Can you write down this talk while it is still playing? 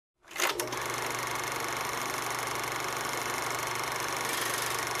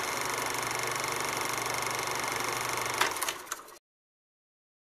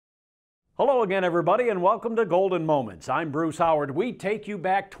Hello again, everybody, and welcome to Golden Moments. I'm Bruce Howard. We take you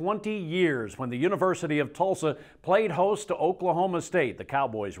back 20 years when the University of Tulsa played host to Oklahoma State, the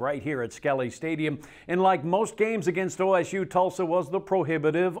Cowboys, right here at Skelly Stadium. And like most games against OSU, Tulsa was the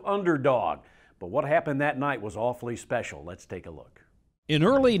prohibitive underdog. But what happened that night was awfully special. Let's take a look. In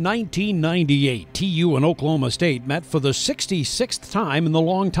early 1998, TU and Oklahoma State met for the 66th time in the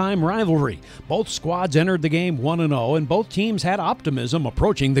long-time rivalry. Both squads entered the game 1-0, and both teams had optimism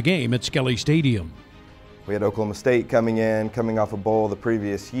approaching the game at Skelly Stadium. We had Oklahoma State coming off a bowl the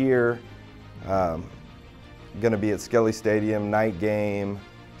previous year. Going to be at Skelly Stadium, night game,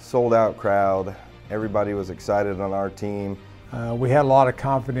 sold-out crowd. Everybody was excited on our team. We had a lot of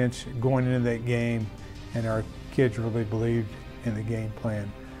confidence going into that game, and our kids really believed in the game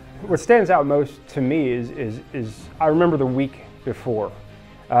plan. What stands out most to me is I remember the week before.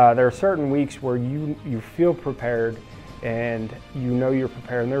 There are certain weeks where you feel prepared and you know you're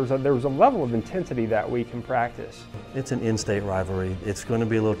prepared, and there was a level of intensity that week in practice. It's an in-state rivalry. It's going to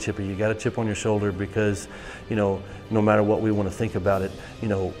be a little chippy. You got a chip on your shoulder because, no matter what we want to think about it,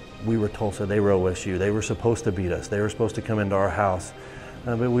 we were Tulsa, they were OSU. They were supposed to beat us. They were supposed to come into our house,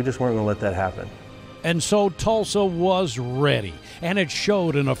 but we just weren't going to let that happen. And so Tulsa was ready, and it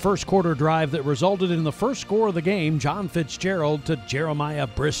showed in a first quarter drive that resulted in the first score of the game, John Fitzgerald to Jeremiah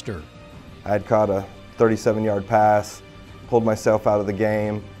Brister. I had caught a 37-yard pass, pulled myself out of the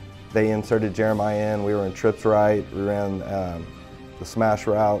game. They inserted Jeremiah in. We were in trips right. We ran the smash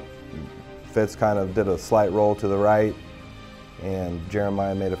route. Fitz kind of did a slight roll to the right, and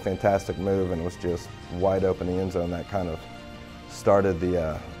Jeremiah made a fantastic move and was just wide open in the end zone. That kind of started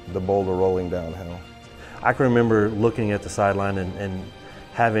the boulder rolling downhill. I can remember looking at the sideline and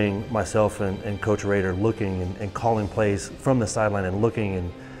having myself and Coach Rader looking and calling plays from the sideline and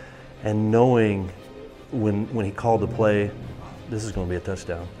looking and knowing when he called the play, this is going to be a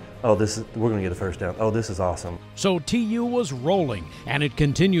touchdown. Oh, we're going to get a first down. Oh, this is awesome. So TU was rolling, and it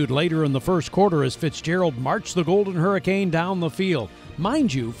continued later in the first quarter as Fitzgerald marched the Golden Hurricane down the field.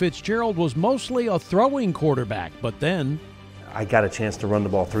 Mind you, Fitzgerald was mostly a throwing quarterback, but then I got a chance to run the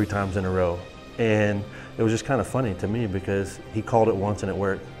ball 3 times in a row, and it was just kind of funny to me because he called it once and it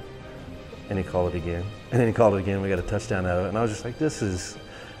worked, and he called it again, and then he called it again. We got a touchdown out of it, and I was just like, this is,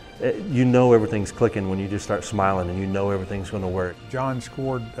 everything's clicking when you just start smiling and everything's going to work. John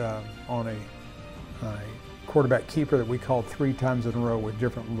scored on a quarterback keeper that we called 3 times in a row with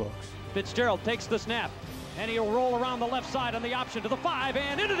different looks. Fitzgerald takes the snap, and he'll roll around the left side on the option to the 5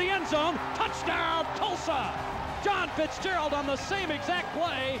 and into the end zone. Touchdown, Tulsa! John Fitzgerald on the same exact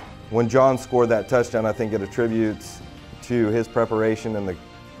play. When John scored that touchdown, I think it attributes to his preparation and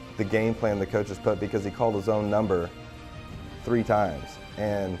the game plan the coaches put, because he called his own number 3 times.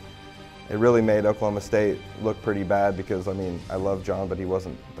 And it really made Oklahoma State look pretty bad because, I love John, but he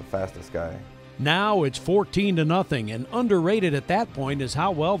wasn't the fastest guy. Now it's 14-0, and underrated at that point is how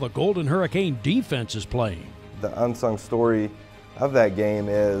well the Golden Hurricane defense is playing. The unsung story of that game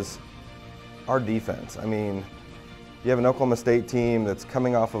is our defense. You have an Oklahoma State team that's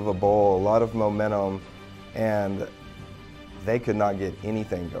coming off of a bowl, a lot of momentum, and they could not get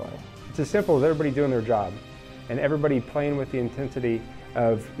anything going. It's as simple as everybody doing their job and everybody playing with the intensity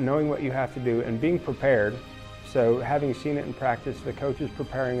of knowing what you have to do and being prepared. So having seen it in practice, the coaches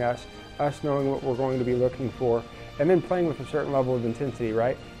preparing us knowing what we're going to be looking for, and then playing with a certain level of intensity,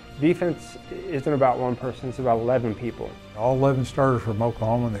 right? Defense isn't about one person, it's about 11 people. All 11 starters from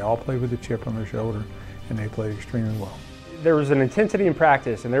Oklahoma, and they all played with a chip on their shoulder, and they played extremely well. There was an intensity in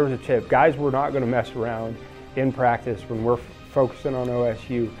practice, and there was a chip. Guys were not going to mess around in practice when we're focusing on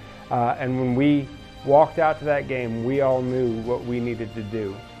OSU. And when we walked out to that game, we all knew what we needed to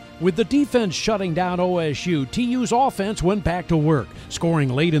do. With the defense shutting down OSU, TU's offense went back to work, scoring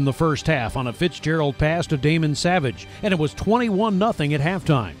late in the first half on a Fitzgerald pass to Damon Savage, and it was 21-0 at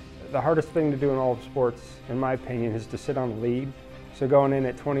halftime. The hardest thing to do in all of sports, in my opinion, is to sit on the lead. So going in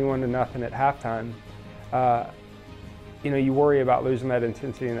at 21-0 at halftime, you worry about losing that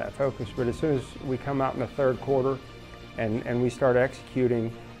intensity and that focus, but as soon as we come out in the third quarter and we start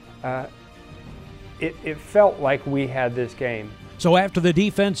executing, it felt like we had this game. So after the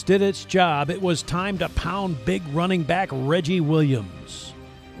defense did its job, it was time to pound big running back Reggie Williams.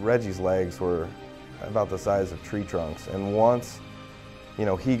 Reggie's legs were about the size of tree trunks, and once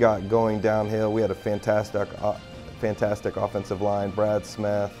he got going downhill, we had a fantastic offensive line. Brad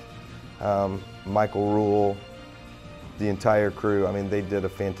Smith, Michael Rule, the entire crew. They did a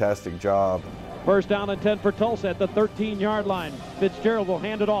fantastic job. First down and 10 for Tulsa at the 13-yard line. Fitzgerald will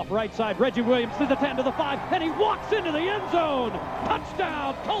hand it off right side. Reggie Williams to the 10 to the 5, and he walks into the end zone.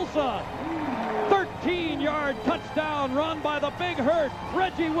 Touchdown, Tulsa! 13 19-yard touchdown run by the Big Hurt,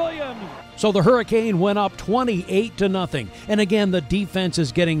 Reggie Williams. So the Hurricane went up 28-0. And again, the defense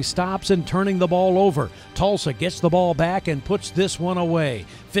is getting stops and turning the ball over. Tulsa gets the ball back and puts this one away.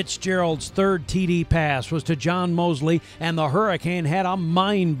 Fitzgerald's third TD pass was to John Mosley, and the Hurricane had a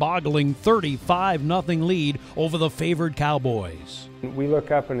mind-boggling 35-0 lead over the favored Cowboys. We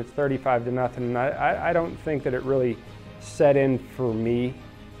look up and it's 35-0, and I don't think that it really set in for me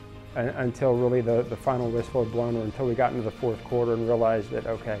until really the final whistle had blown, or until we got into the fourth quarter and realized that,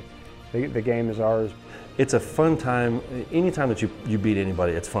 okay, the game is ours. It's a fun time. Anytime that you beat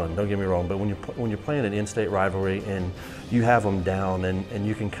anybody, it's fun, don't get me wrong, but when you're playing an in-state rivalry and you have them down and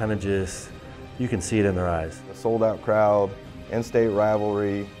you can kind of just, you can see it in their eyes. A sold-out crowd, in-state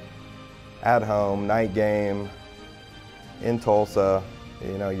rivalry, at home, night game, in Tulsa,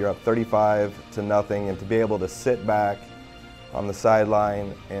 you know, you're up 35-0, and to be able to sit back on the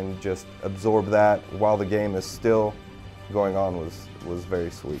sideline and just absorb that while the game is still going on was very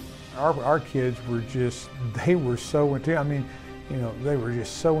sweet. Our kids were just, they were so in tune. I mean, you know, they were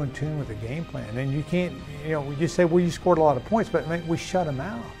just so in tune with the game plan. And you can't, you know, we just say, well, you scored a lot of points, but man, we shut them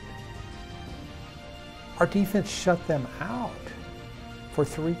out. Our defense shut them out for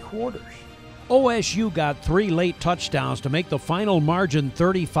 3 quarters. OSU got 3 late touchdowns to make the final margin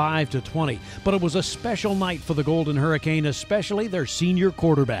 35-20, but it was a special night for the Golden Hurricane, especially their senior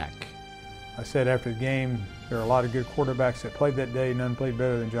quarterback. I said after the game, there are a lot of good quarterbacks that played that day. None played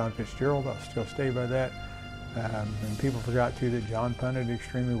better than John Fitzgerald. I'll still stay by that. And people forgot too that John punted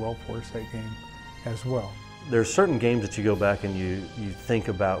extremely well for us that game as well. There's certain games that you go back and you think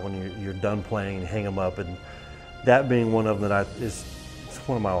about when you're done playing and hang them up, and that being one of them that it's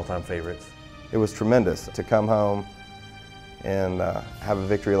one of my all-time favorites. It was tremendous to come home and have a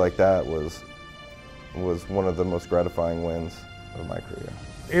victory like that. Was one of the most gratifying wins of my career.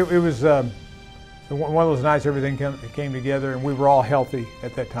 It was one of those nights everything came together, and we were all healthy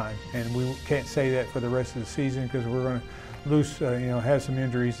at that time. And we can't say that for the rest of the season because we're going to lose, you know, have some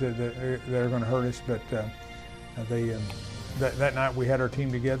injuries that are going to hurt us. But that night we had our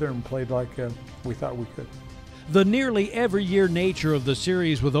team together and played like we thought we could. The nearly every year nature of the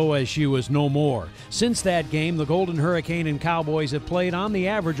series with OSU is no more. Since that game, the Golden Hurricane and Cowboys have played on the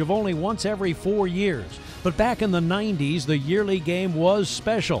average of only once every 4 years. But back in the 90s, the yearly game was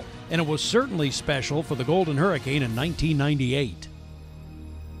special, and it was certainly special for the Golden Hurricane in 1998.